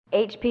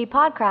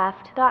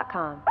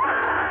hppodcraft.com.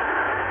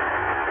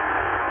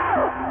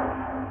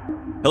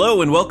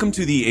 Hello and welcome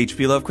to the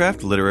H.P.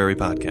 Lovecraft Literary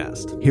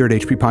Podcast. Here at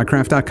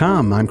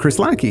hppodcraft.com, I'm Chris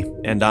Lackey.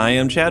 And I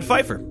am Chad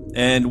Pfeiffer.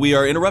 And we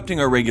are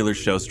interrupting our regular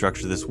show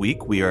structure this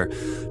week. We are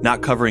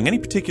not covering any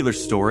particular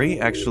story.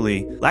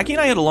 Actually, Lackey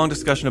and I had a long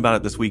discussion about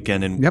it this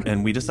weekend,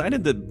 and we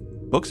decided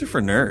that books are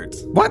for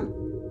nerds. What?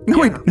 No,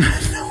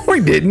 we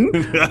didn't.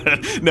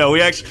 No,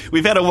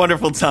 we've had a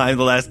wonderful time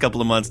the last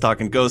couple of months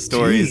talking ghost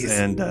stories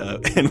and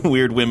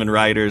weird women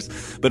writers.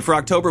 But for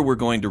October, we're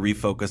going to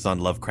refocus on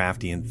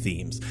Lovecraftian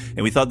themes.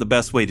 And we thought the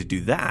best way to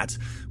do that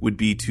would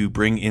be to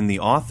bring in the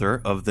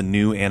author of the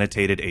new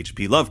Annotated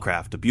H.P.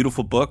 Lovecraft, a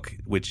beautiful book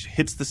which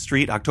hits the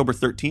street October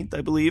 13th,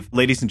 I believe.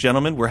 Ladies and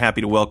gentlemen, we're happy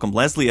to welcome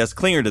Leslie S.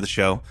 Klinger to the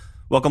show.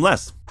 Welcome,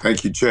 Les.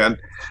 Thank you, Chad.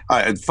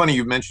 It's funny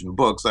you mentioned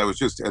books. I was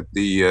just at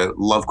the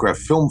Lovecraft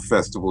Film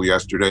Festival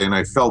yesterday, and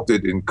I felt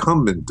it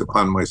incumbent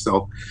upon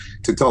myself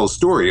to tell a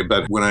story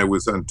about when I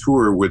was on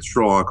tour with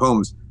Sherlock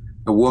Holmes.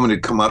 A woman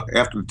had come up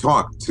after the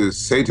talk to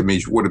say to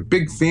me what a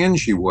big fan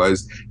she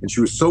was, and she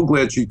was so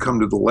glad she'd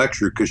come to the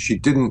lecture because she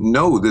didn't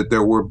know that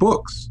there were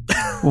books.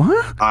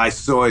 What?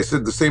 So I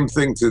said the same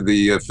thing to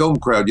the film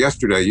crowd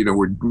yesterday. You know,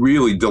 we're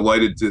really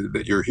delighted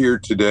that you're here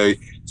today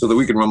so that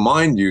we can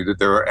remind you that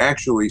there are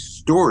actually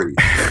stories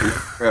that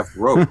Lovecraft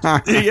wrote.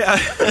 Yeah.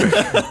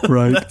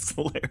 Right. That's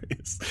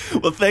hilarious.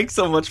 Well, thanks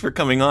so much for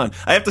coming on.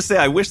 I have to say,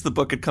 I wish the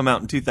book had come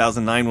out in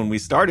 2009 when we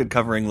started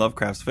covering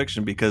Lovecraft's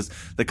fiction because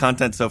the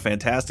content's so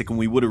fantastic and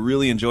we would have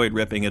really enjoyed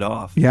ripping it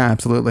off. Yeah,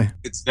 absolutely.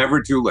 It's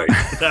never too late.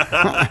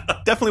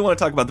 Definitely want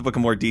to talk about the book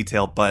in more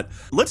detail, but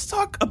let's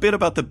talk a bit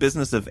about the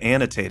business of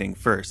annotating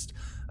first.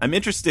 I'm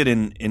interested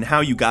in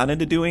how you got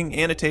into doing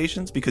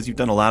annotations because you've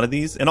done a lot of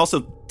these. And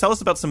also tell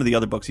us about some of the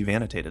other books you've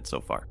annotated so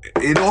far.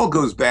 It all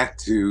goes back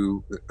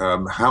to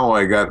how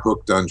I got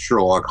hooked on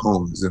Sherlock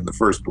Holmes in the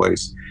first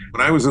place.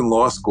 When I was in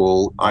law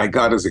school, I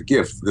got as a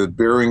gift the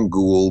Baring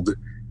Gould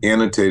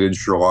Annotated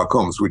Sherlock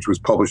Holmes, which was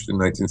published in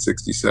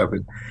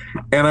 1967.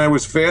 And I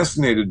was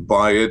fascinated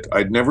by it.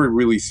 I'd never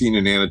really seen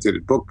an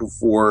annotated book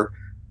before.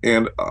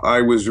 And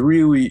I was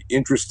really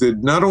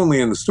interested not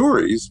only in the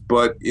stories,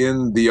 but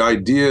in the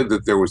idea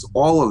that there was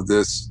all of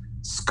this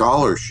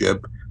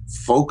scholarship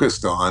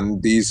focused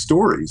on these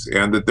stories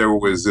and that there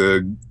was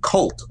a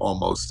cult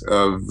almost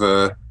of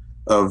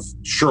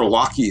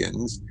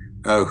Sherlockians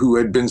who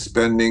had been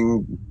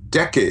spending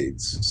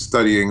decades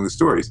studying the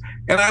stories.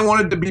 And I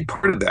wanted to be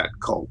part of that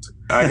cult.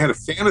 I had a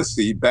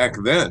fantasy back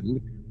then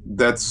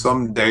that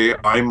someday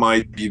I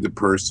might be the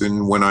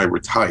person when I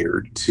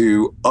retired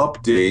to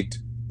update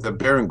the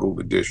Baring Gould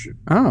edition.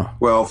 Oh.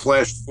 Well,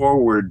 flash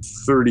forward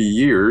 30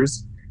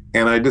 years,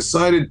 and I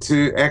decided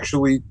to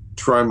actually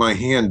try my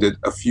hand at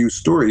a few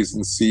stories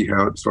and see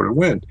how it sort of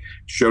went.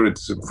 Showed it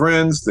to some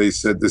friends. They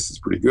said, this is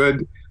pretty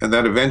good. And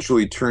that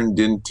eventually turned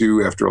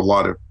into, after a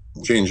lot of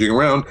changing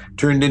around,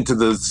 turned into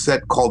the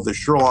set called the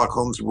Sherlock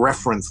Holmes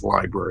Reference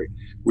Library,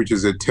 which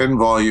is a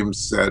 10-volume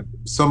set.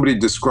 Somebody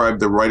described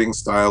the writing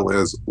style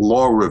as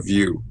law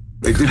review.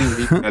 They didn't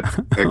mean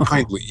that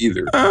kindly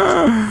either.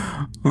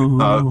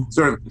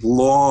 Sort of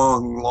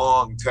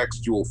long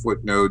textual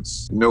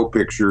footnotes, no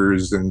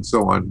pictures, and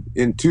so on.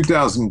 In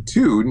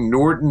 2002,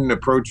 Norton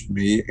approached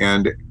me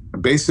and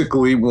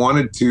basically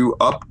wanted to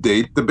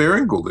update the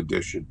Baring Gould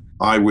edition.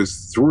 I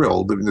was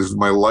thrilled. I mean, this was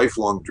my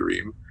lifelong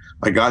dream.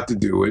 I got to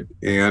do it,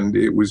 and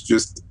it was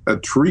just a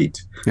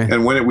treat. Yeah.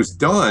 And when it was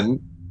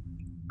done,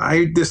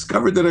 I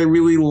discovered that I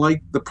really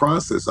liked the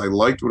process. I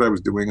liked what I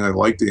was doing. I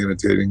liked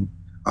annotating.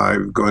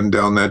 I've gone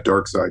down that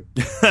dark side.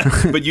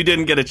 But you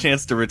didn't get a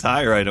chance to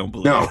retire, I don't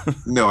believe.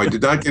 No, I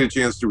did not get a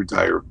chance to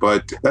retire.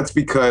 But that's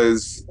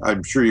because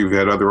I'm sure you've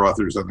had other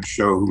authors on the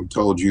show who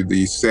told you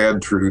the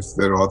sad truth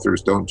that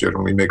authors don't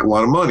generally make a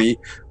lot of money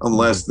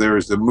unless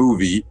there's a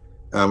movie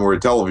or a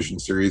television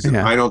series. And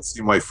I don't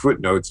see my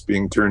footnotes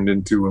being turned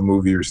into a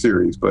movie or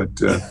series, but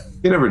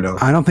you never know.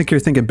 I don't think you're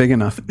thinking big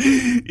enough.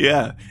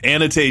 Yeah.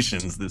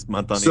 Annotations this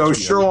month on HBO. So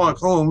Sherlock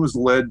Holmes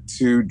led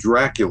to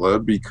Dracula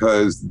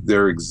because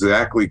they're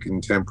exactly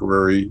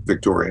contemporary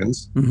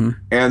Victorians. Mm-hmm.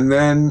 And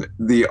then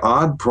the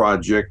odd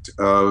project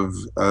of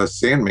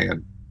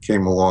Sandman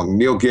came along.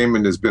 Neil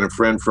Gaiman has been a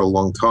friend for a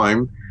long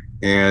time,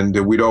 and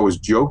we'd always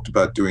joked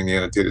about doing the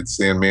annotated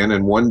Sandman.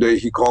 And one day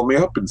he called me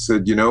up and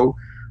said, you know,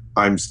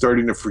 I'm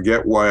starting to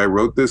forget why I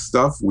wrote this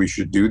stuff. We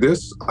should do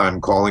this.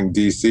 I'm calling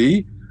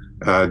DC.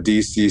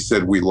 DC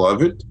said, we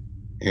love it.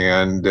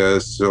 And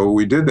so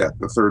we did that.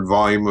 The third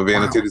volume of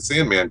Annotated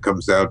Sandman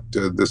comes out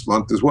this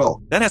month as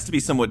well. That has to be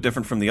somewhat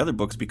different from the other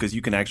books because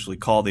you can actually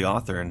call the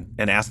author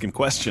and ask him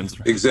questions.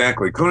 Right?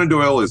 Exactly. Conan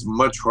Doyle is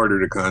much harder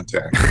to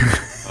contact.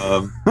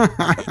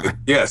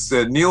 Yes,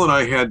 Neil and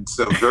I had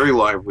some very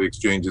lively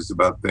exchanges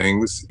about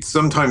things.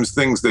 Sometimes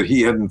things that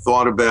he hadn't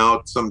thought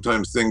about,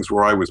 sometimes things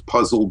where I was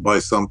puzzled by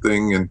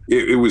something. And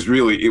it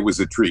was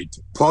a treat.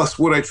 Plus,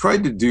 what I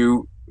tried to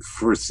do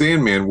for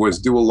Sandman was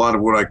do a lot of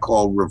what I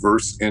call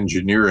reverse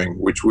engineering,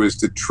 which was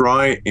to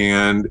try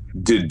and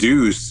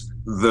deduce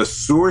the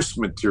source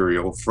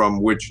material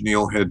from which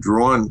Neil had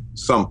drawn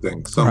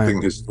something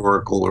Right.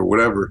 historical or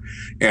whatever.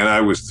 And I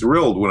was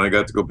thrilled when I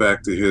got to go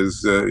back to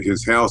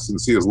his house and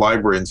see his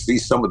library and see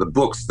some of the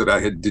books that I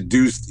had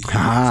deduced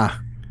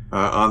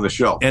on the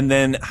shelf. And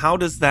then how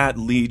does that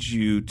lead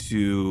you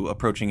to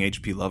approaching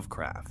H.P.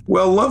 Lovecraft?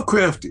 Well,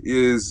 Lovecraft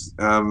is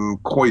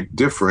quite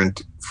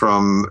different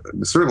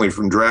certainly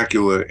from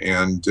Dracula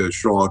and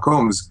Sherlock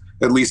Holmes,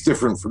 at least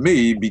different for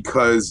me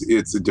because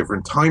it's a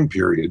different time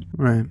period.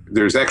 Right.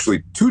 There's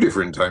actually two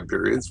different time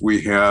periods.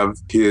 We have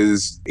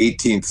his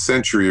 18th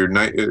century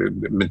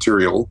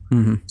material,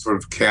 sort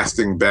of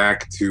casting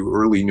back to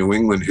early New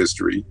England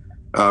history.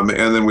 And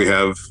then we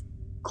have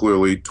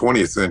clearly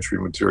 20th century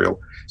material.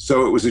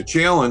 So it was a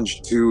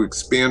challenge to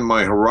expand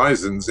my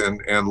horizons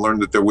and learn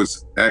that there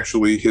was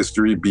actually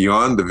history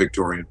beyond the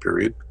Victorian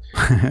period.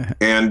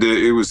 And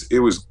it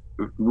was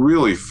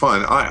really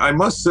fun. I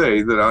must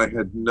say that I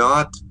had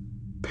not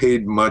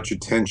paid much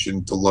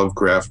attention to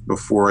Lovecraft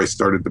before I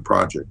started the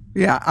project.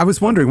 Yeah, I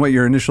was wondering what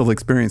your initial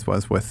experience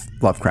was with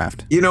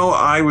Lovecraft.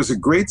 I was a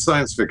great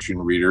science fiction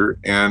reader,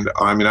 and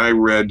I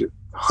read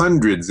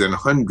hundreds and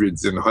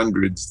hundreds and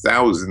hundreds,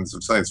 thousands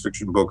of science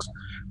fiction books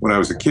when I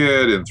was a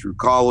kid and through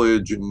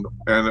college and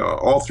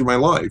all through my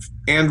life,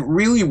 and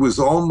really was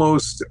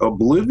almost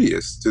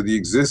oblivious to the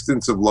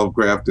existence of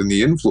Lovecraft and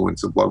the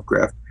influence of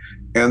Lovecraft.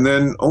 And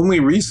then only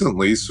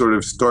recently sort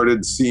of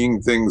started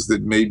seeing things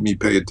that made me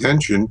pay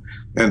attention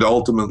and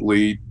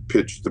ultimately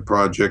pitched the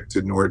project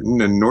to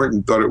Norton, and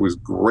Norton thought it was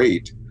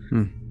great.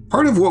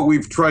 Part of what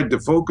we've tried to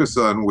focus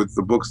on with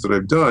the books that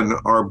I've done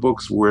are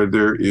books where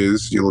there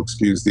is, you'll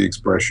excuse the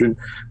expression,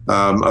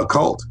 a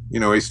cult,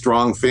 a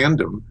strong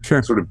fandom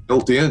sort of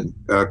built in.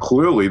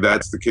 Clearly,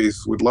 that's the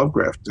case with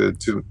Lovecraft,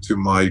 to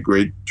my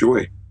great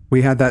joy.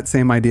 We had that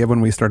same idea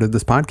when we started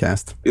this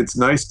podcast. It's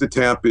nice to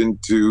tap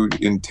into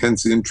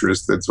intense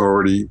interest that's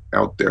already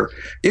out there.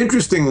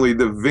 Interestingly,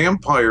 the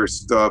vampire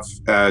stuff,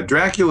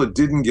 Dracula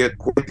didn't get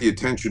quite the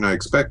attention I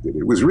expected.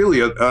 It was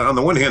really, on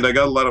the one hand, I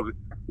got a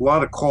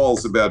lot of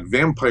calls about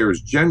vampires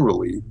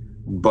generally,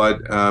 but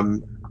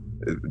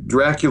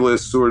Dracula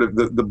sort of,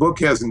 the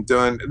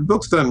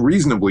book's done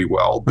reasonably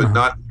well, but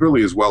not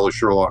really as well as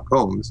Sherlock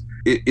Holmes.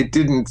 It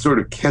didn't sort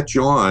of catch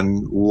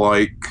on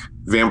like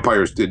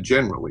vampires did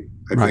generally.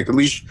 I think at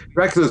least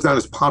Dracula's not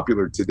as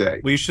popular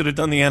today. We should have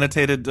done the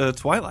annotated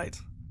Twilight.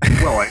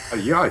 Well,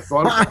 I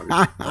thought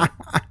about it.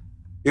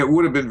 It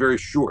would have been very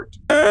short.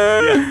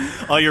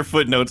 Yeah. All your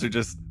footnotes are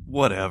just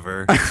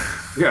whatever.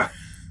 Yeah.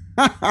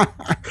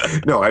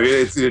 No,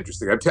 it's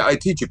interesting. I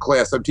teach a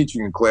class. I'm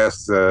teaching a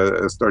class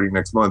starting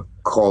next month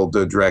called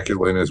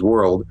Dracula in His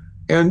World.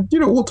 And,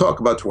 we'll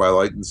talk about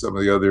Twilight and some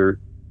of the other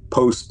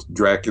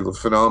post-Dracula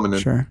phenomenon.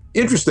 Sure.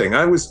 Interesting.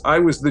 I was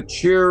the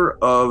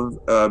chair of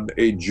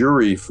a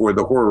jury for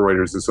the Horror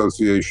Writers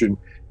Association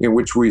in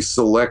which we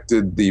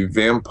selected the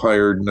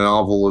vampire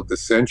novel of the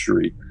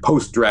century,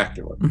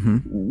 post-Dracula.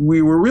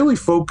 We were really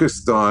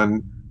focused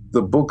on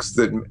the books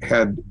that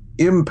had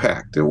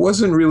impact. It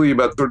wasn't really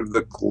about sort of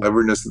the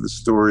cleverness of the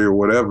story or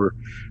whatever.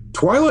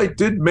 Twilight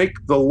did make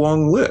the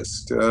long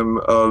list of,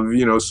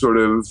 sort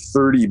of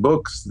 30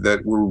 books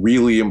that were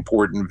really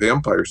important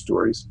vampire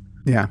stories.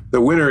 Yeah. The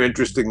winner,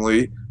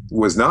 interestingly,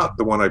 was not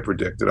the one I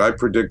predicted. I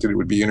predicted it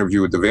would be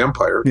Interview with the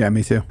Vampire. Yeah,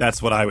 me too.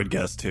 That's what I would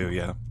guess too,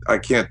 yeah. I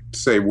can't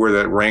say where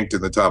that ranked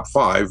in the top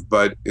 5,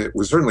 but it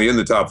was certainly in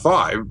the top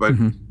 5. But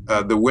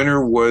the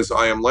winner was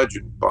I Am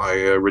Legend by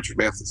Richard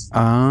Matheson.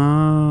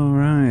 Oh,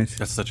 right.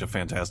 That's such a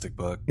fantastic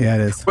book. Yeah,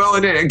 it is. Well,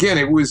 and again,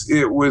 it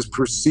was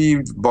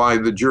perceived by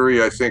the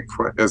jury, I think,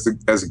 as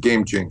a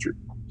game changer.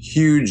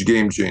 Huge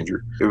game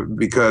changer,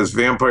 because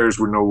vampires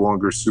were no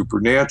longer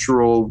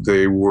supernatural.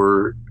 They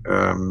were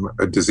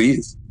a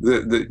disease.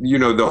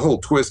 The whole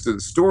twist of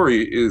the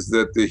story is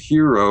that the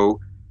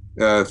hero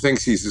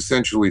thinks he's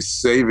essentially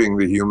saving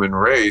the human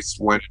race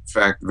when in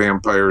fact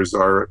vampires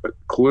are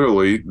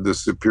clearly the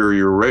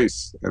superior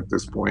race at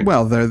this point.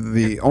 Well, they're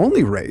the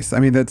only race. I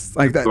mean, that's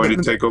like that. Going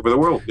to take over the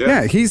world.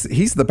 Yeah, he's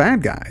the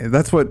bad guy.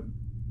 That's what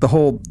the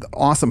whole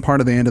awesome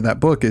part of the end of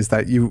that book is,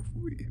 that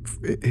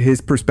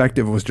his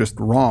perspective was just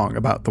wrong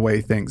about the way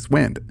things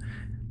went.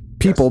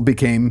 People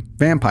became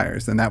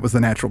vampires, and that was the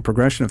natural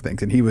progression of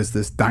things. And he was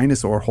this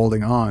dinosaur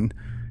holding on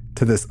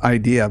to this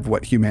idea of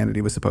what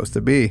humanity was supposed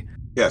to be.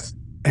 Yes.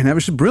 And that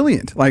was just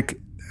brilliant. Like,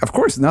 of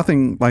course,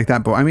 nothing like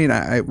that book. I mean,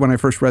 when I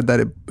first read that,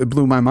 it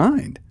blew my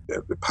mind.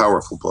 A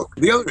powerful book.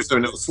 The others are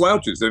no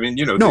slouches. I mean,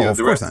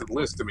 the rest of the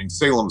list. I mean,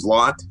 Salem's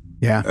Lot.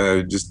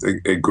 Yeah. Just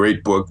a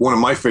great book. One of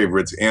my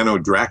favorites, Anno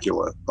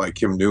Dracula by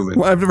Kim Newman.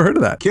 Well, I've never heard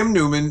of that. Kim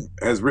Newman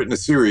has written a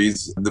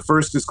series. The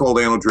first is called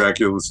Anno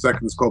Dracula. The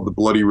second is called The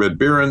Bloody Red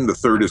Baron. The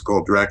third is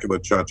called Dracula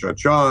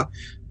Cha-Cha-Cha.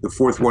 The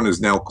fourth one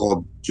is now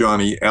called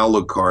Johnny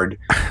Alucard.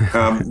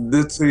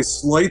 It's a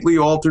slightly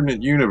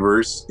alternate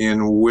universe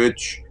in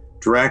which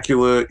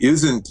Dracula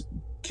isn't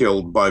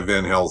killed by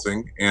Van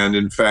Helsing and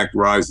in fact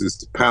rises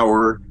to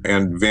power,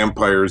 and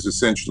vampires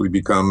essentially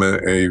become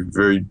a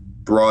very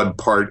broad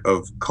part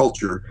of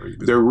culture.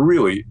 They're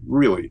really,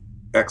 really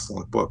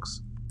excellent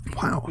books.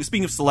 Wow.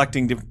 Speaking of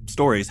selecting different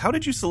stories, how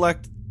did you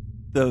select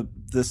the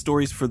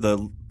stories for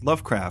the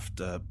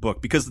Lovecraft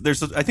book? Because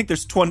I think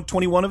there's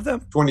 21 of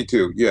them.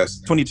 22,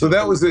 yes. 22. So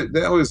that was it.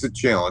 That was the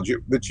challenge.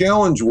 The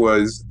challenge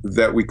was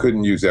that we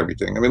couldn't use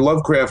everything. I mean,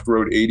 Lovecraft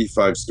wrote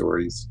 85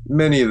 stories.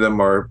 Many of them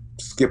are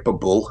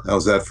skippable.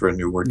 How's that for a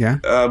new word? Yeah.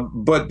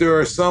 But there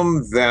are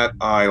some that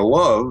I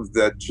love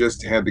that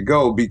just had to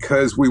go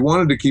because we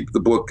wanted to keep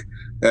the book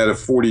at a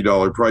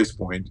 $40 price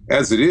point.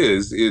 As it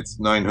is, it's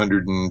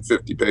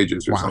 950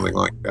 pages or something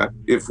like that.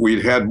 If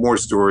we'd had more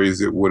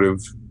stories, it would have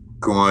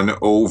gone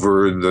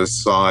over the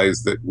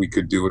size that we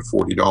could do at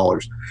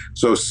 $40.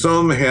 So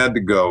some had to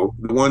go.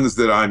 The ones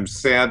that I'm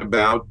sad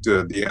about,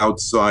 The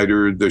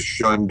Outsider, The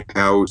Shunned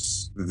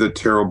House, The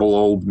Terrible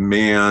Old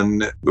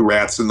Man, The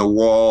Rats in the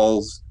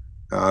Walls,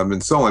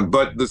 and so on.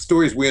 But the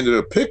stories we ended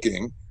up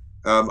picking,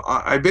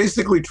 I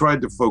basically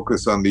tried to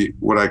focus on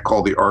what I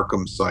call the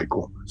Arkham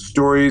cycle.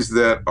 Stories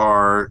that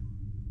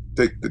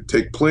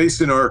take place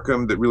in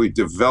Arkham that really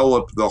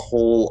develop the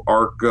whole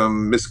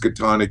Arkham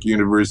Miskatonic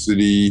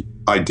University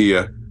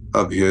idea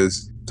of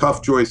his.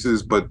 Tough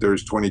choices, but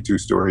there's 22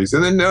 stories.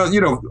 And then,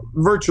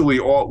 virtually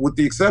all, with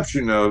the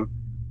exception of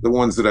the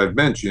ones that I've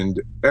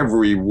mentioned,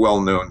 every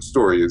well-known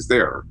story is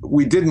there.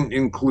 We didn't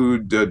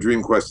include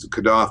Dream Quest of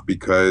Kadath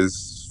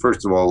because,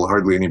 first of all,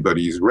 hardly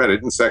anybody's read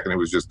it. And second, it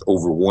was just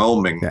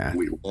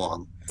overwhelmingly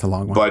long. It's a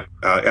long one. But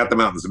At the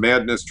Mountains of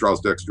Madness, Charles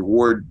Dexter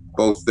Ward,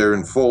 both there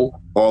in full.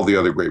 All the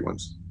other great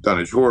ones.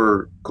 Dunwich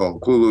Horror, Call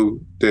of Cthulhu,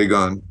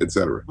 Dagon,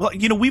 etc. Well,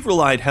 we've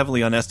relied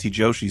heavily on S.T.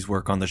 Joshi's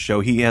work on the show.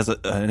 He has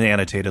an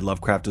annotated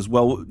Lovecraft as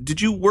well. Did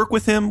you work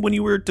with him when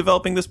you were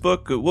developing this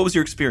book? What was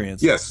your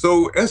experience? Yes.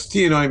 So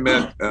S.T. and I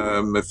met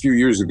a few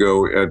years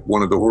ago at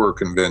one of the horror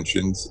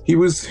conventions. He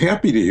was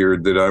happy to hear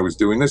that I was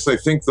doing this. I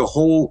think the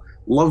whole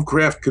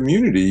Lovecraft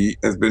community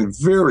has been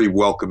very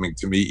welcoming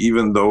to me,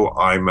 even though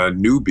I'm a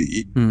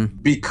newbie,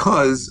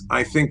 because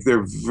I think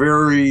they're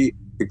very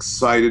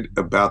excited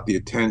about the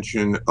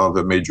attention of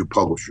a major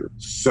publisher.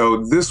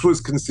 So this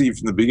was conceived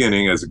from the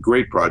beginning as a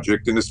great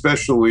project, and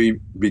especially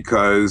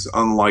because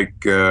unlike,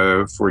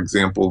 for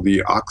example,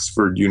 the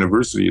Oxford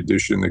University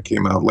edition that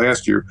came out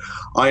last year,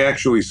 I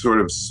actually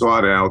sort of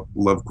sought out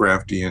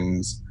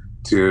Lovecraftians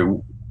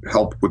to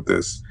help with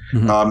this.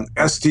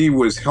 ST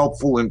was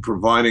helpful in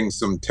providing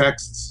some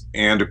texts,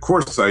 and of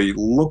course I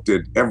looked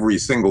at every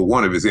single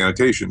one of his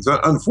annotations.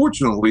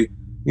 Unfortunately,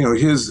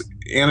 his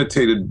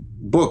annotated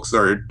books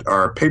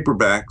are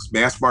paperbacks,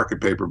 mass market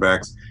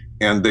paperbacks,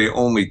 and they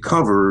only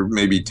cover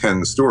maybe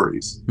 10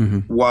 stories.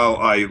 While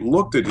I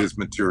looked at his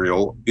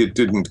material, it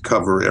didn't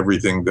cover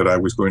everything that I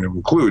was going to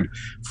include.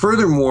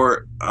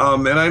 Furthermore,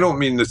 and I don't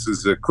mean this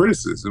as a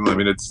criticism, I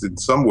mean, it's in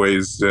some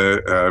ways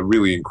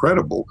really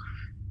incredible.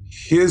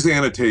 His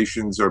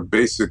annotations are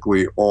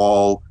basically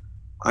all,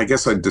 I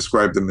guess I'd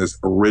describe them as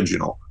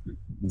original.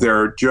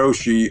 They're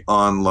Joshi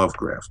on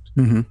Lovecraft.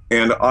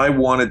 And I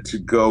wanted to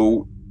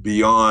go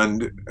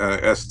beyond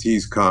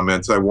ST's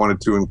comments. I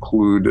wanted to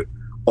include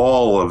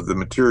all of the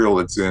material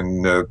that's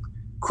in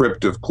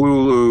Crypt of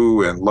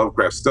Cthulhu and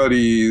Lovecraft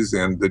Studies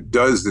and the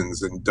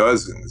dozens and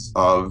dozens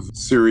of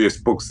serious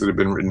books that have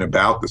been written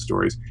about the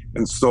stories.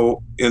 And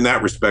so in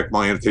that respect,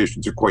 my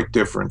annotations are quite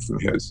different from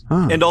his.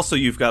 And also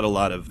you've got a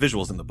lot of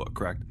visuals in the book,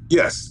 correct?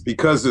 Yes,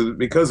 because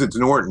it's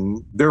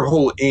Norton, their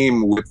whole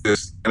aim with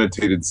this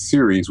annotated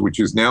series, which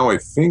is now, I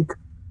think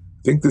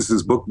this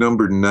is book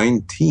number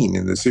 19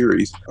 in the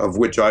series, of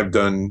which I've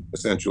done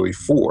essentially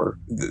 4.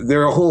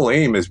 Their whole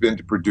aim has been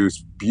to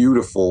produce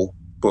beautiful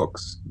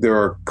books. There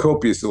are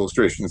copious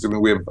illustrations. I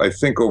mean, we have, I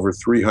think, over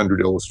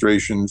 300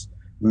 illustrations,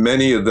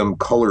 many of them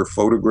color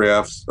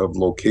photographs of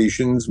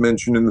locations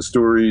mentioned in the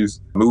stories,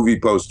 movie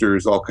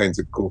posters, all kinds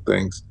of cool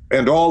things.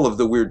 And all of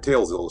the Weird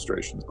Tales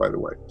illustrations, by the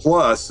way.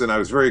 Plus, and I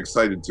was very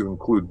excited to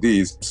include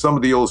these, some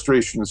of the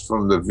illustrations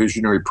from the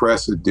Visionary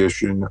Press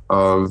edition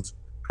of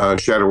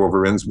Shadow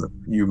over Innsmouth,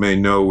 you may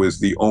know, is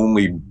the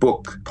only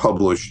book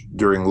published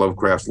during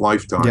Lovecraft's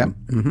lifetime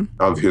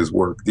of his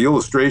work. The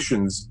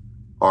illustrations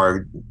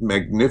are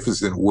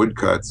magnificent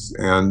woodcuts,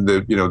 and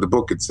the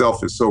book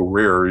itself is so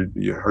rare,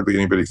 hardly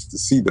anybody gets to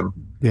see them.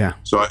 Yeah.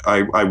 So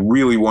I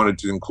really wanted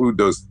to include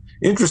those.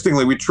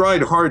 Interestingly, we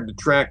tried hard to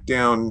track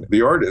down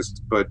the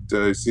artist, but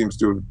seems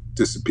to have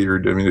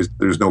disappeared. I mean,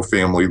 there's no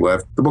family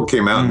left. The book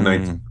came out in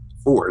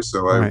 1994,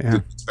 so I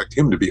didn't expect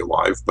him to be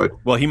alive. But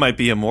well, he might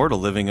be immortal,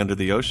 living under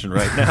the ocean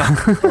right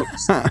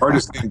now.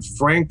 Artist named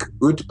Frank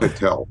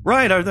Utpatel.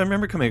 Right, I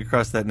remember coming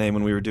across that name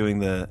when we were doing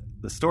the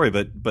story,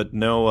 but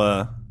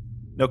no.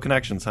 No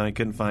connections, huh? I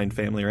couldn't find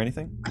family or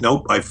anything?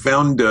 Nope. I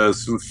found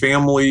some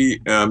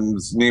family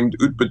named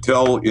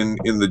Utpatel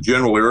in the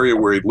general area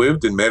where he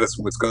lived in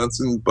Madison,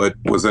 Wisconsin, but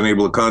was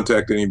unable to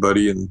contact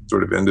anybody and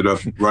sort of ended up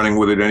running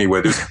with it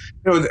anyway.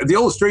 The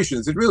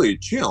illustrations, it's really a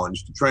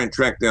challenge to try and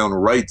track down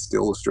rights to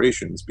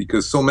illustrations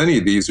because so many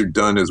of these are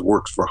done as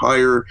works for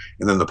hire,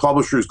 and then the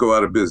publishers go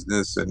out of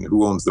business, and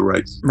who owns the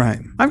rights? Right.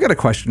 I've got a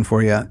question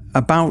for you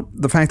about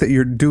the fact that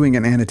you're doing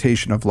an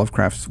annotation of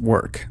Lovecraft's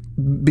work.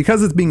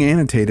 Because it's being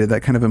annotated,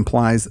 that kind of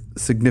implies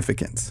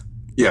significance.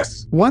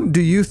 Yes. What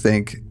do you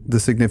think the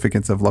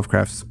significance of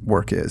Lovecraft's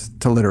work is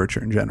to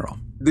literature in general?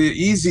 The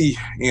easy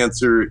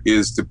answer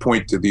is to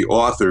point to the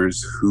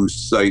authors who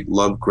cite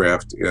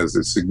Lovecraft as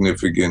a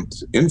significant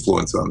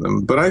influence on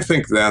them. But I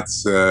think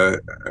that's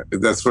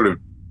sort of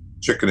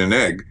chicken and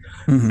egg.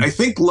 Mm-hmm. I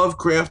think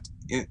Lovecraft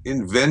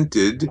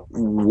invented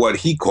what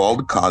he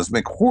called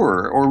cosmic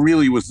horror, or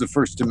really was the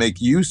first to make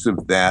use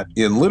of that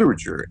in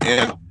literature.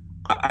 And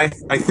I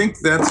think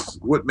that's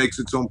what makes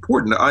it so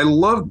important. I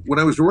loved, when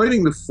I was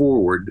writing the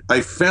foreword, I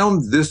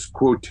found this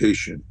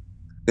quotation: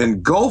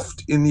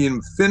 "Engulfed in the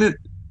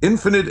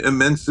infinite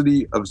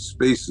immensity of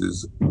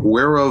spaces,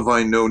 whereof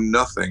I know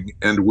nothing,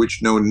 and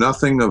which know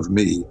nothing of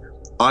me,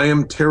 I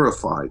am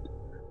terrified.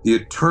 The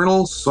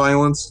eternal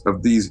silence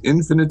of these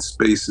infinite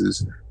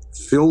spaces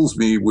fills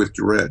me with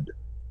dread."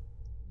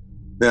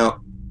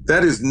 Now,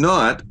 that is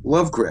not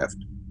Lovecraft.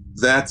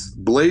 That's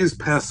Blaise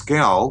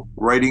Pascal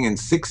writing in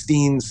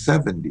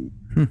 1670.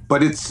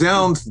 But it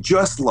sounds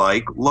just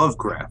like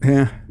Lovecraft.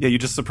 Yeah, you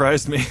just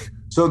surprised me.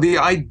 So the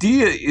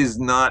idea is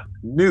not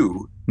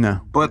new.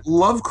 No. But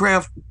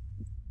Lovecraft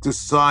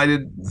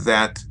decided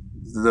that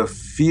the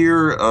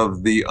fear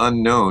of the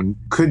unknown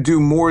could do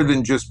more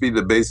than just be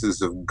the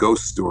basis of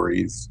ghost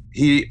stories.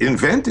 He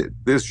invented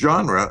this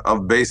genre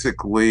of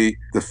basically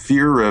the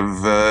fear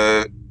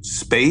of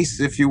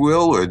space, if you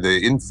will, or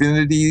the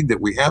infinity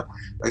that we have.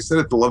 I said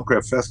at the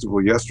Lovecraft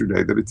Festival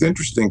yesterday that it's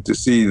interesting to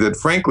see that,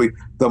 frankly,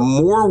 the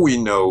more we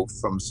know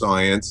from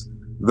science,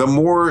 the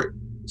more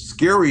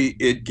scary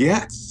it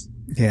gets.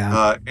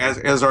 Yeah.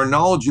 As our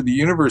knowledge of the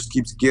universe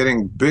keeps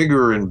getting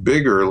bigger and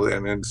bigger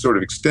and sort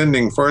of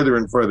extending farther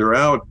and farther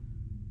out,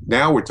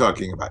 now we're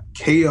talking about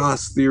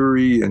chaos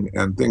theory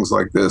and things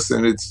like this.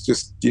 And it's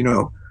just,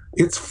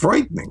 it's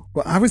frightening.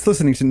 Well, I was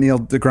listening to Neil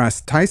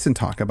deGrasse Tyson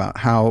talk about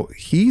how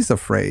he's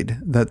afraid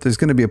that there's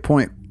going to be a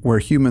point where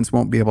humans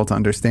won't be able to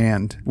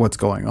understand what's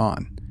going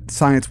on.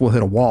 Science will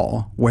hit a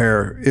wall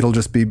where it'll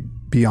just be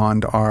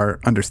beyond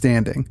our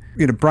understanding.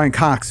 Brian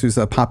Cox, who's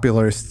a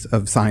popularist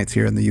of science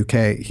here in the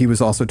UK, he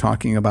was also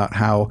talking about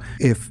how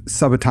if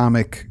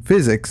subatomic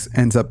physics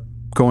ends up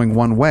going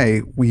one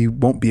way, we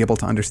won't be able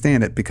to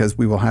understand it because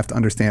we will have to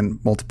understand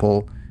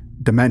multiple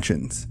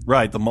dimensions.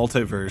 Right, the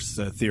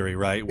multiverse theory,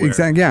 right?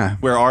 Exactly, yeah.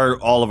 Where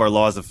all of our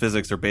laws of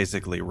physics are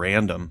basically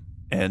random,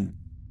 and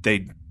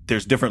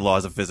there's different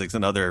laws of physics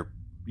in other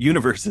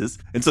universes.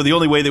 And so the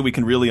only way that we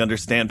can really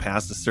understand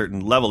past a certain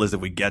level is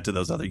if we get to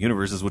those other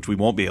universes, which we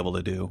won't be able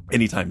to do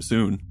anytime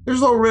soon.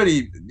 There's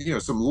already,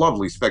 some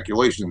lovely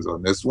speculations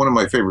on this. One of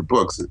my favorite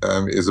books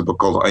is a book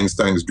called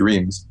Einstein's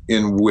Dreams,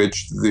 in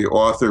which the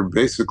author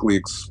basically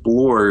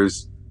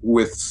explores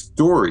with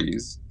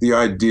stories the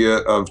idea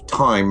of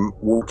time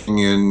working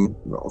in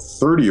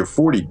 30 or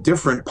 40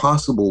 different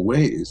possible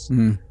ways.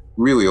 Mm.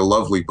 Really a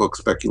lovely book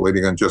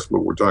speculating on just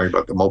what we're talking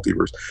about, the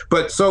multiverse.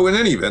 But so in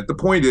any event, the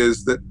point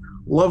is that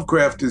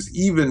Lovecraft is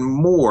even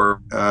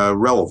more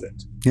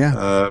relevant.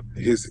 Yeah.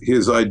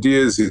 His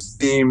ideas, his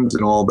themes,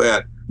 and all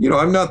that.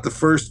 I'm not the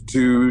first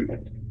to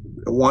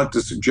want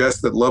to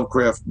suggest that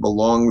Lovecraft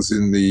belongs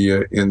in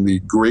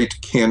the great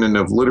canon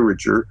of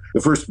literature.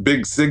 The first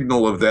big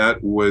signal of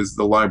that was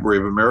the Library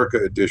of America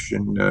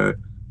edition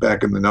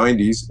back in the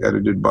 90s,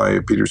 edited by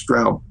Peter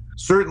Straub.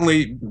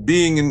 Certainly,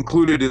 being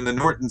included in the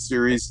Norton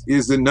series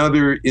is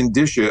another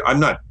indicia. I'm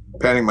not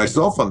patting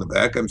myself on the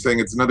back. I'm saying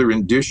it's another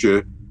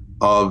indicia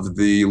of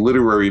the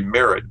literary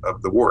merit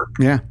of the work.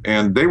 Yeah.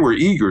 And they were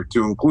eager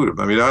to include him.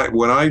 I mean,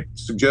 when I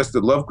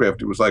suggested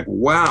Lovecraft, it was like,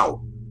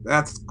 wow,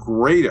 that's a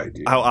great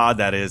idea. How odd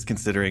that is,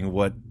 considering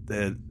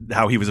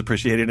how he was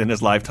appreciated in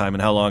his lifetime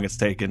and how long it's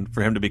taken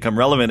for him to become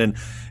relevant.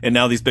 And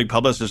now these big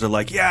publishers are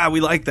like, yeah, we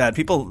like that.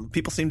 People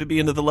seem to be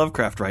into the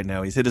Lovecraft right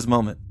now. He's hit his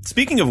moment.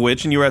 Speaking of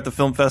which, and you were at the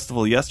film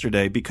festival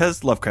yesterday,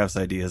 because Lovecraft's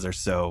ideas are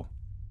so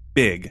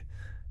big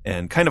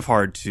and kind of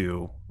hard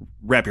to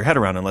wrap your head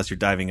around unless you're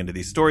diving into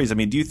these stories. I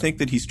mean, do you think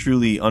that he's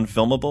truly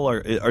unfilmable,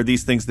 or are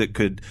these things that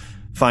could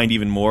find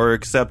even more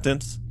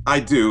acceptance? I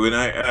do. And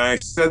I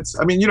said,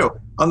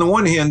 on the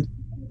one hand,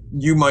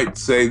 you might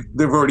say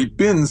there have already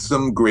been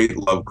some great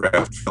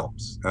Lovecraft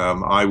films.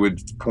 I would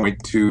point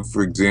to,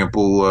 for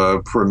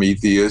example,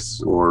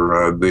 Prometheus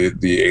or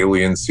the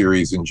Alien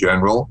series in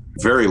general.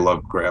 Very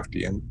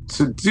Lovecraftian.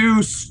 To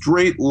do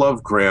straight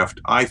Lovecraft,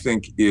 I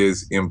think,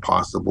 is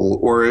impossible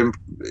or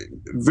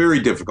very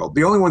difficult.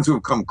 The only ones who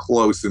have come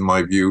close, in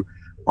my view,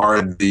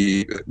 are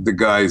the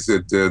guys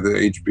at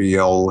the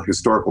HBL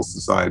Historical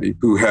Society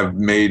who have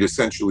made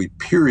essentially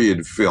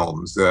period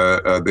films.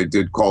 They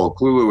did Call of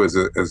Cthulhu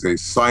as a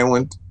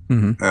silent.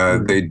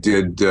 Mm-hmm. They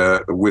did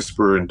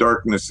Whisper in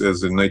Darkness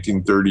as a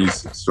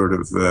 1930s sort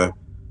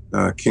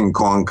of King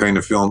Kong kind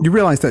of film. You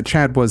realize that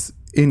Chad was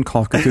in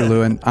Call of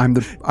Cthulhu, and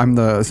I'm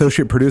the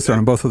associate producer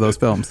on both of those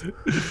films.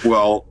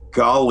 Well,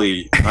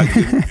 golly, I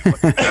didn't.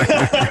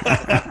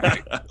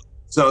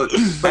 So,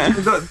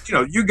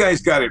 but, you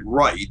guys got it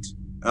right.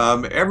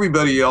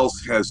 Everybody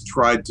else has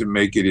tried to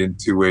make it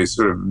into a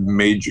sort of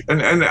major,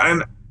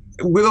 and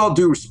with all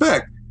due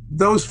respect,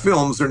 those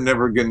films are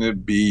never going to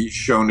be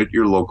shown at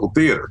your local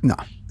theater. No.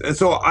 And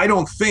so I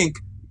don't think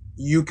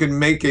you can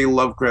make a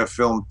Lovecraft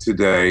film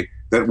today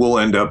that will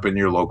end up in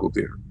your local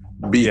theater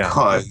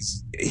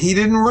because he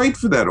didn't write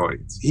for that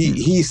audience.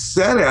 He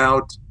set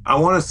out, I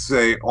want to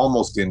say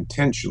almost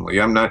intentionally,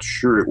 I'm not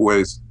sure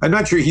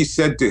he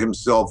said to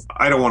himself,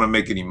 I don't want to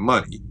make any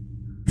money.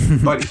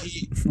 But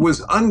he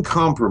was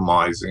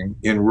uncompromising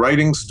in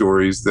writing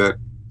stories that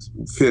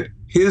fit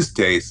his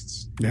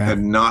tastes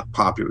and not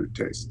popular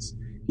tastes.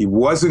 He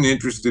wasn't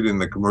interested in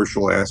the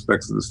commercial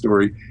aspects of the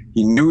story.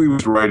 He knew he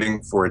was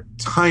writing for a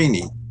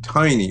tiny,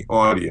 tiny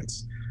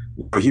audience.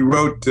 He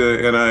wrote,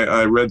 and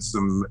I read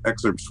some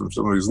excerpts from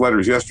some of his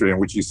letters yesterday in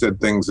which he said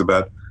things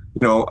about,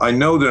 I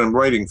know that I'm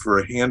writing for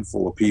a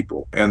handful of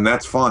people, and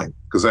that's fine,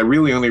 because I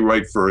really only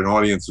write for an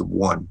audience of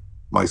one,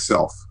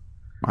 myself.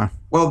 Wow.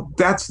 Well,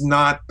 that's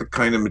not the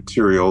kind of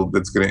material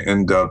that's going to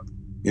end up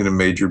in a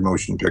major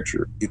motion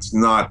picture. It's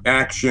not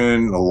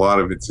action. A lot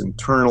of it's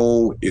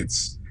internal.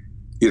 It's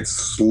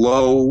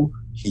slow.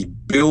 He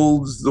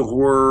builds the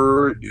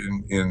horror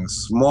in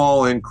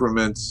small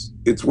increments.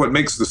 It's what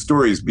makes the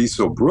stories be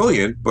so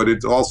brilliant, but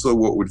it's also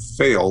what would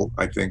fail,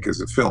 I think,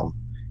 as a film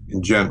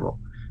in general.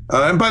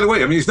 And by the way,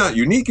 I mean, he's not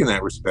unique in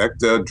that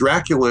respect.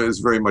 Dracula is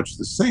very much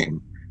the same.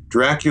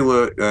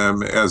 Dracula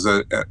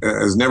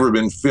has never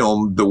been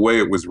filmed the way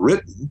it was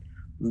written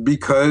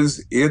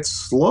because it's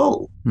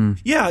slow.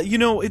 Yeah,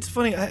 it's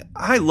funny.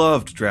 I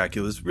loved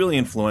Dracula. It was really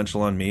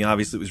influential on me.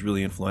 Obviously, it was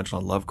really influential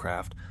on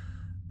Lovecraft.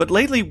 But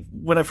lately,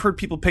 when I've heard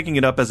people picking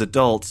it up as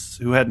adults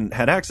who hadn't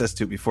had access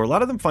to it before, a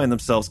lot of them find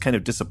themselves kind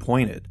of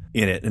disappointed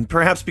in it. And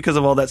perhaps because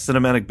of all that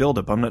cinematic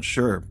buildup, I'm not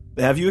sure.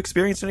 Have you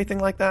experienced anything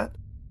like that?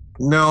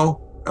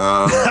 No.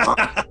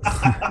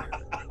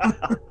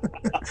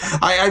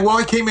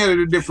 I came at it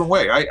a different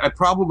way.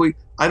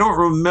 I don't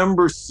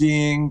remember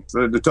seeing,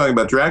 talking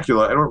about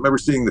Dracula, I don't remember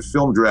seeing the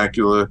film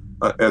Dracula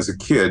as a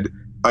kid.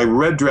 I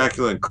read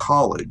Dracula in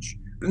college.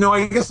 No,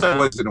 I guess I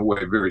was in a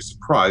way very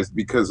surprised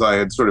because I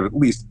had sort of at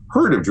least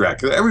heard of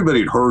Dracula. Everybody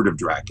had heard of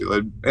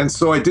Dracula. And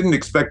so I didn't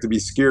expect to be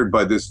scared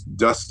by this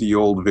dusty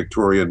old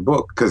Victorian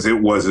book because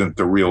it wasn't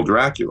the real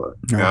Dracula.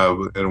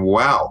 And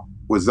wow.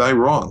 Was I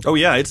wrong? Oh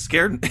yeah, it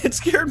scared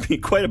me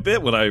quite a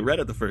bit when I read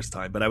it the first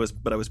time, but I was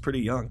pretty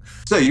young.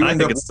 So you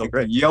end up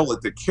to yell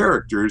at the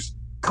characters,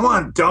 "Come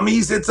on,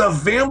 dummies, it's a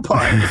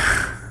vampire."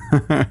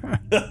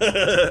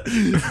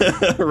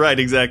 Right,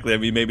 exactly. I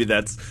mean, maybe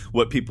that's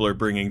what people are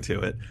bringing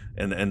to it,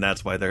 and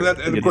that's why they're.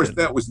 And of course,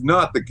 that was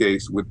not the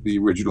case with the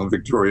original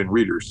Victorian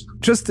readers.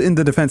 Just in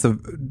the defense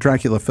of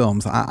Dracula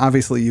films,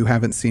 obviously you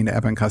haven't seen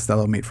Abbott and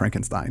Costello Meet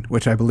Frankenstein,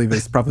 which I believe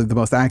is probably the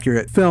most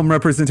accurate film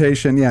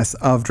representation, yes,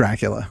 of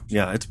Dracula.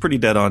 Yeah, it's pretty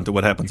dead on to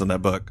what happens in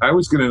that book. I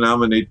was going to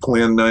nominate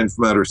Plan 9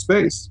 from Outer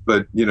Space,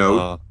 but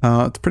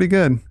it's pretty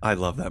good. I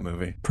love that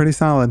movie. Pretty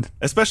solid,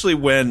 especially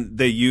when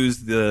they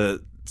use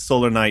the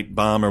Solar Night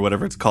bomb or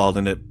whatever it's called,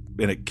 and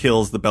it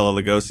kills the Bela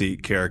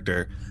Lugosi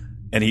character,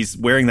 and he's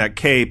wearing that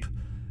cape,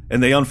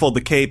 and they unfold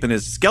the cape, and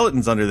his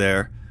skeleton's under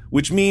there,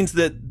 which means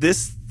that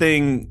this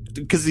thing,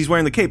 because he's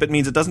wearing the cape, it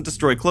means it doesn't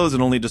destroy clothes,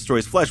 it only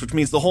destroys flesh, which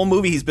means the whole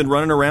movie he's been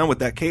running around with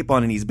that cape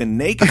on, and he's been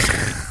naked.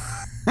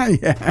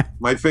 Yeah.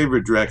 My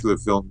favorite Dracula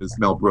film is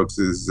Mel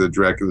Brooks's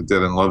Dracula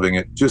Dead and Loving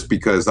It, just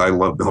because I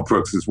love Mel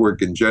Brooks's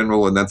work in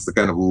general, and that's the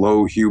kind of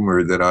low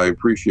humor that I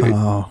appreciate.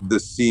 Oh. The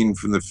scene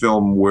from the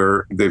film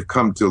where they've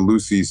come to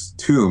Lucy's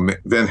tomb,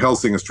 Van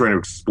Helsing is trying to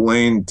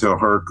explain to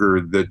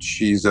Harker that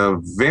she's a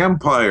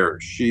vampire,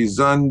 she's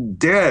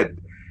undead,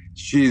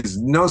 she's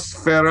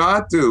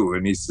Nosferatu,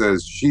 and he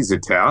says, she's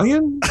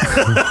Italian?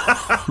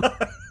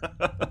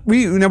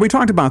 We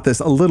talked about this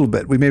a little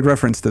bit. We made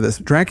reference to this.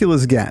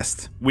 Dracula's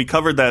Guest. We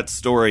covered that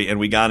story, and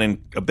we got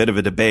in a bit of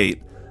a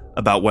debate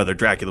about whether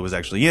Dracula was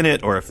actually in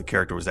it or if the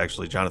character was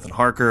actually Jonathan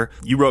Harker.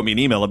 You wrote me an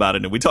email about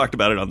it, and we talked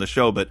about it on the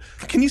show, but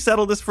can you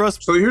settle this for us?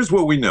 So here's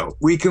what we know.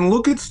 We can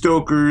look at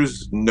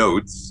Stoker's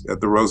notes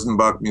at the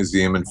Rosenbach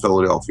Museum in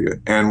Philadelphia,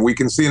 and we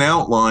can see an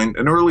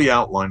early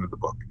outline of the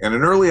book. And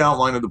an early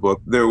outline of the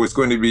book, there was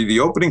going to be the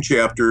opening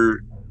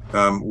chapter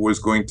was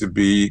going to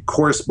be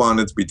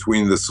correspondence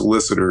between the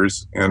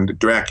solicitors and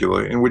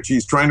Dracula, in which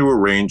he's trying to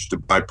arrange to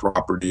buy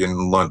property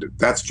in London.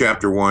 That's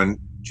chapter 1.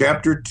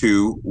 Chapter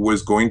 2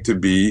 was going to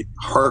be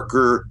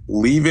Harker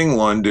leaving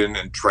London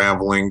and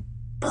traveling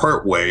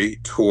partway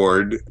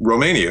toward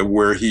Romania,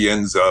 where he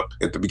ends up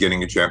at the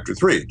beginning of chapter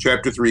 3.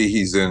 Chapter 3,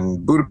 he's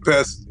in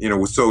Budapest.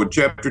 So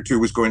chapter 2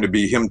 was going to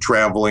be him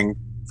traveling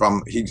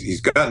from,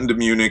 he's gotten to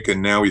Munich,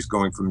 and now he's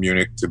going from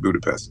Munich to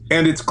Budapest.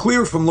 And it's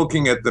clear from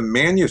looking at the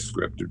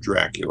manuscript of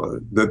Dracula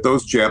that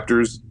those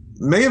chapters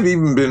may have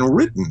even been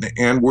written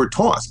and were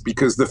tossed,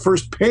 because the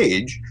first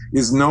page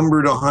is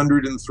numbered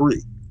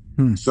 103.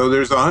 So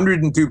there's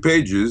 102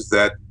 pages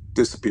that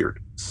disappeared.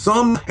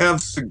 Some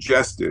have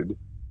suggested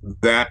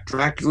that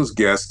Dracula's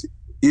Guest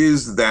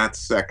is that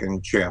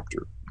second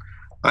chapter.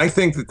 I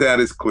think that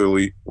is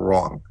clearly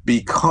wrong,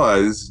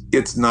 because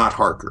it's not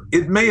Harker.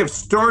 It may have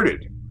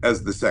started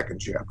as the second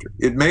chapter.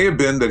 It may have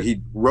been that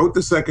he wrote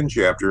the second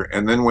chapter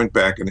and then went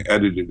back and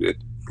edited it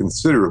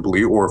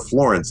considerably, or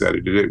Florence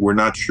edited it. We're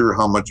not sure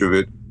how much of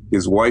it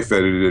his wife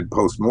edited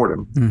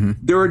post-mortem. Mm-hmm.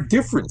 There are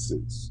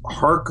differences.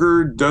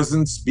 Harker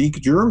doesn't speak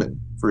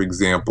German, for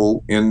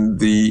example, in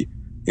the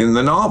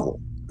novel,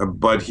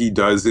 but he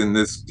does in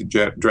this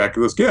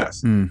Dracula's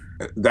Guest.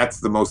 That's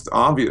the most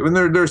obvious. And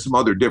there are some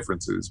other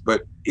differences,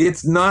 but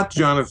it's not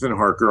Jonathan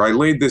Harker. I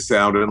laid this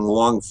out in a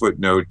long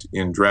footnote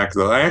in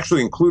Dracula. I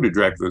actually included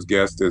Dracula's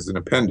Guest as an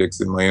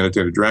appendix in my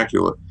Annotated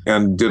Dracula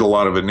and did a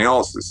lot of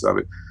analysis of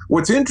it.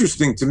 What's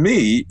interesting to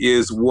me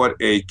is what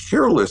a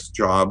careless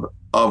job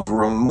of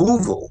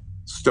removal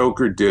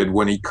Stoker did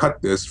when he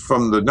cut this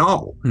from the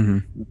novel,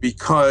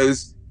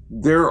 because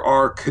there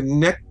are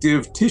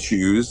connective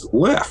tissues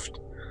left.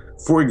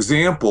 For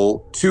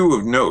example, two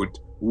of note.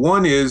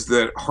 One is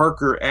that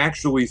Harker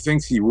actually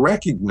thinks he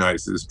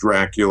recognizes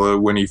Dracula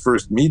when he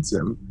first meets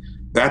him.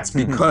 That's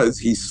because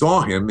he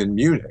saw him in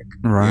Munich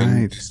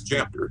in this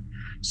chapter.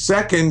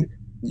 Second,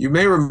 you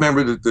may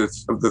remember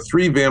that of the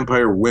three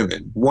vampire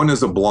women, one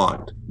is a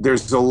blonde.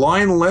 There's a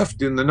line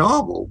left in the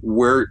novel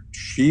where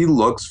she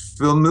looks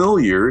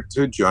familiar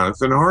to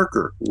Jonathan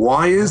Harker.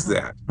 Why is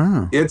that?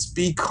 It's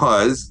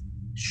because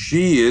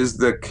she is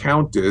the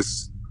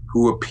Countess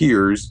who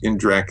appears in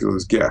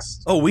Dracula's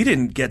Guest. Oh, we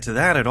didn't get to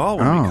that at all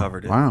when we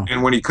covered it. Wow.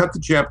 And when he cut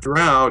the chapter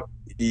out,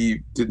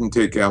 he didn't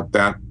take out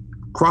that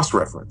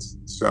cross-reference.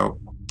 So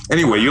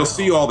anyway, you'll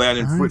see all that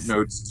in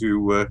footnotes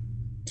to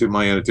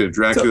my Annotated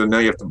Dracula. Now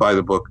you have to buy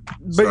the book.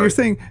 But you're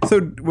saying,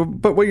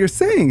 but what you're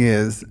saying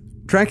is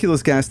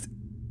Dracula's Guest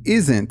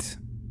isn't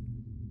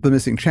the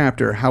missing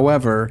chapter.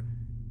 However,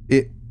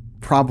 it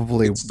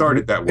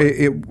started that way.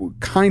 It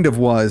kind of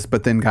was,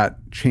 but then got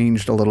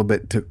changed a little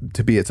bit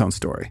to be its own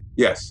story.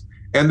 Yes.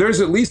 And there's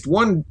at least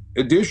one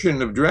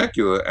edition of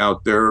Dracula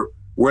out there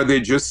where they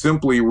just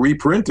simply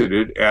reprinted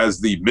it as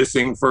the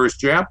missing first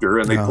chapter,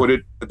 and they put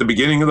it at the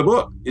beginning of the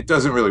book. It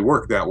doesn't really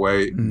work that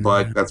way,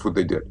 but that's what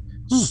they did.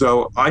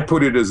 So I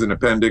put it as an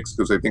appendix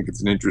because I think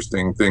it's an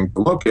interesting thing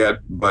to look at,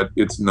 but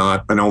it's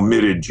not an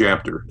omitted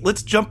chapter.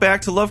 Let's jump back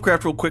to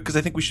Lovecraft real quick because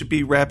I think we should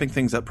be wrapping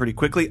things up pretty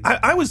quickly.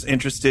 I was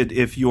interested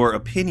if your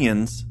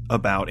opinions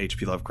about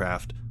H.P.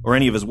 Lovecraft or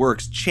any of his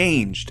works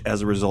changed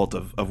as a result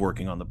of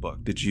working on the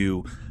book. Did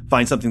you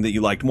find something that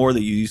you liked more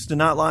that you used to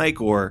not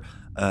like, or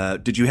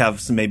did you have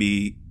some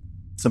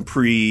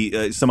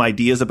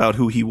ideas about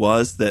who he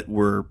was that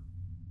were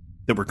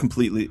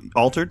completely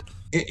altered?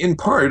 In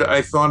part,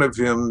 I thought of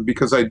him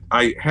because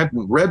I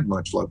hadn't read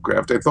much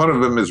Lovecraft. I thought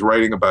of him as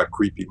writing about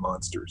creepy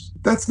monsters.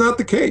 That's not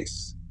the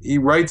case. He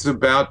writes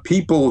about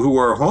people who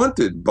are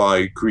haunted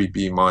by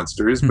creepy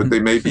monsters, but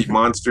they may be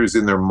monsters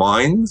in their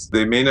minds.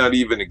 They may not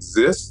even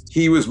exist.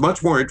 He was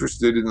much more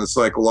interested in the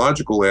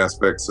psychological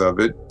aspects of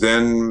it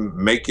than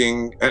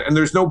making, and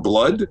there's no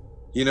blood.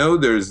 You know,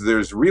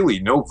 there's really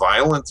no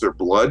violence or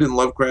blood in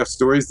Lovecraft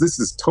stories. This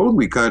is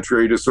totally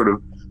contrary to sort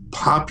of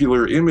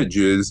popular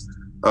images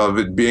of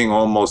it being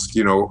almost,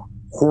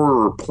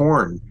 horror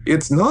porn.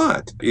 It's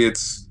not.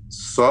 It's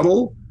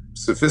subtle,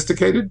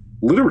 sophisticated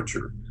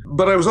literature.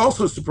 But I was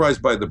also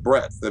surprised by the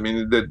breadth. I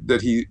mean,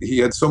 that he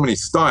had so many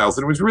styles.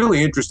 And it was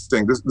really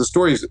interesting. The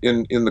stories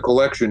in the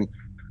collection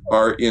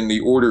are in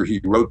the order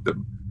he wrote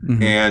them.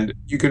 And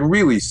you can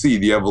really see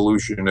the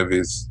evolution of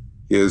his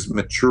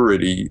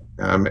maturity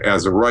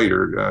as a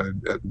writer,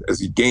 as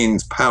he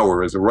gains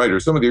power as a writer.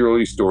 Some of the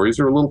early stories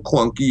are a little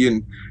clunky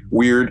and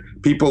weird.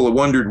 People have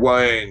wondered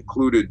why I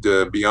included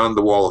Beyond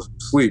the Wall of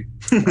Sleep.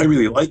 I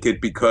really like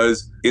it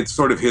because it's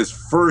sort of his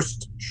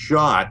first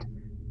shot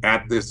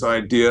at this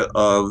idea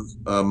of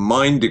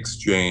mind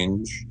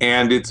exchange,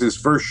 and it's his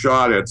first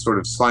shot at sort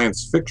of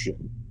science fiction.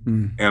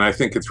 And I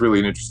think it's really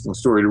an interesting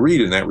story to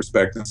read in that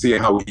respect and see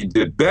how he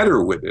did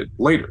better with it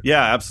later.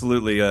 Yeah,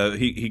 absolutely.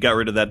 He got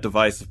rid of that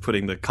device of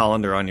putting the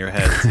colander on your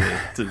head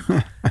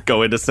to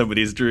go into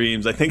somebody's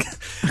dreams. I think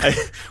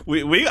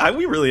we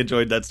really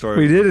enjoyed that story.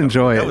 We did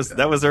enjoy it.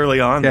 That was early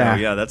on. Yeah,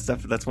 though. Yeah,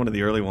 that's one of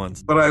the early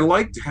ones. But I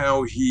liked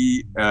how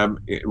he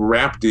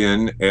wrapped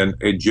in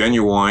a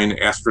genuine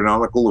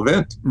astronomical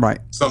event. Right.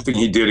 Something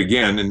he did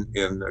again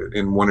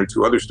in one or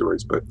two other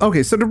stories. But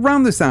okay, so to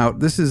round this out,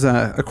 this is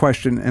a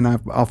question, and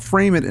I'll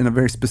frame it in a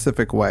very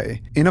specific way.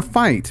 In a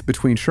fight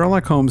between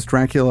Sherlock Holmes,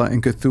 Dracula,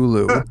 and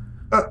Cthulhu,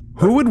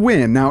 who would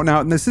win?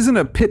 Now, this isn't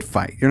a pit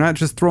fight. You're not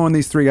just throwing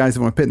these three guys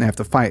in one pit and they have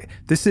to fight.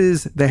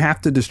 They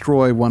have to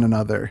destroy one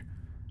another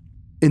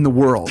in the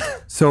world.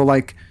 So,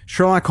 like,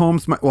 Sherlock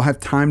Holmes will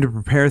have time to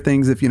prepare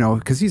things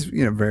because he's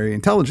a very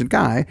intelligent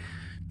guy.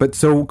 But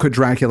so could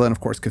Dracula and, of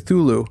course,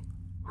 Cthulhu.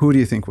 Who do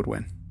you think would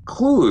win?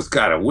 Cthulhu's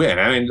got to win.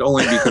 I mean,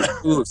 only because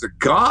Cthulhu's a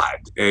god,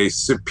 a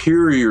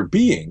superior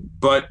being.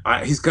 But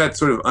he's got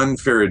sort of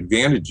unfair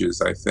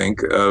advantages, I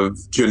think, of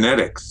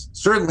genetics.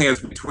 Certainly, as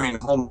between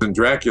Holmes and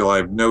Dracula, I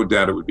have no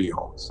doubt it would be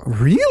Holmes.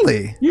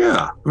 Really?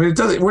 Yeah. I mean,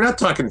 we're not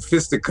talking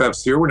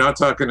fisticuffs here. We're not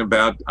talking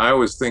about. I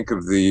always think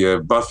of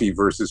the Buffy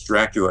versus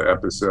Dracula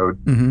episode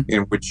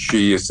in which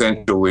she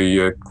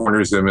essentially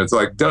corners him. It's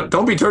like,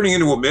 don't be turning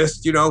into a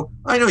mist.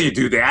 I know you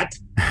do that.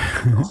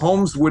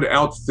 Holmes would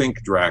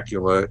outthink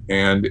Dracula,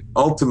 and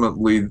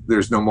ultimately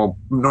there's no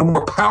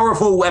more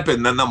powerful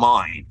weapon than the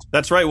mind.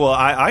 That's right. Well,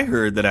 I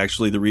heard that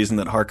actually the reason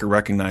that Harker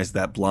recognized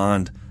that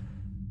blonde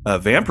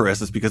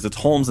vampiress is because it's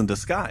Holmes in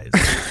disguise.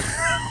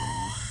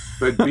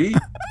 Could be.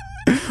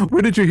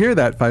 Where did you hear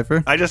that,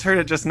 Pfeiffer? I just heard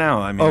it just now.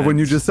 I mean, when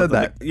you just said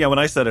that. Yeah, when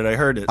I said it, I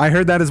heard it. I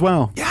heard that as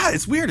well. Yeah,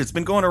 it's weird. It's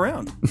been going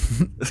around.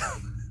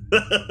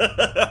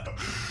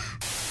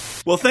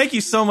 Well, thank you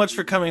so much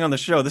for coming on the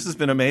show. This has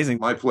been amazing.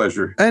 My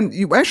pleasure. And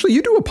you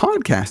do a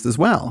podcast as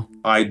well.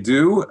 I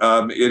do.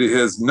 It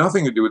has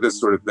nothing to do with this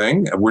sort of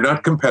thing. We're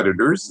not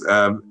competitors.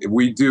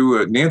 We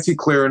do, Nancy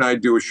Claire and I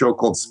do a show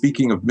called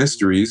Speaking of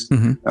Mysteries,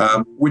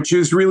 which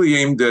is really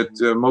aimed at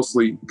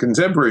mostly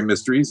contemporary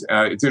mysteries.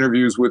 It's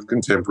interviews with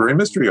contemporary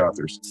mystery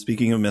authors.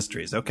 Speaking of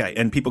Mysteries. Okay.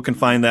 And people can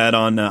find that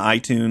on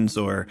iTunes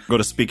or go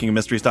to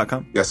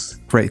speakingofmysteries.com. Yes.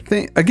 Great.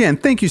 Again,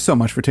 thank you so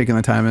much for taking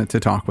the time to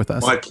talk with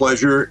us. My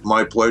pleasure.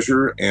 My pleasure.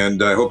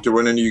 And I hope to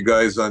run into you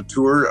guys on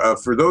tour.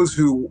 For those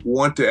who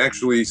want to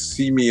actually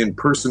see me in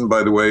person,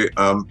 by the way,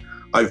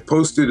 I've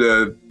posted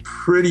a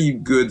pretty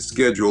good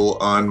schedule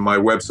on my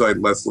website,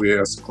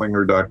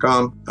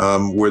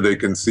 lesliesklinger.com, where they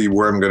can see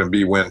where I'm going to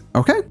be when.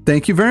 Okay.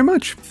 Thank you very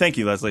much. Thank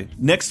you, Leslie.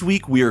 Next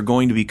week, we are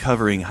going to be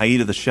covering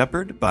Haida the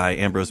Shepherd by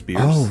Ambrose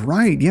Bierce. Oh,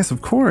 right. Yes,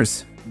 of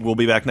course. We'll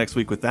be back next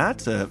week with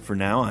that. For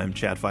now, I'm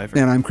Chad Pfeiffer.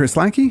 And I'm Chris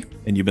Lackey.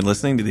 And you've been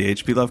listening to the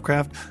H.P.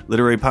 Lovecraft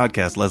Literary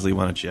Podcast. Leslie,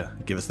 why don't you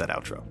give us that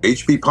outro?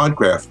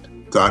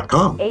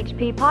 hppodcraft.com.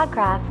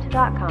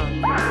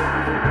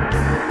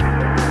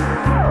 hppodcraft.com.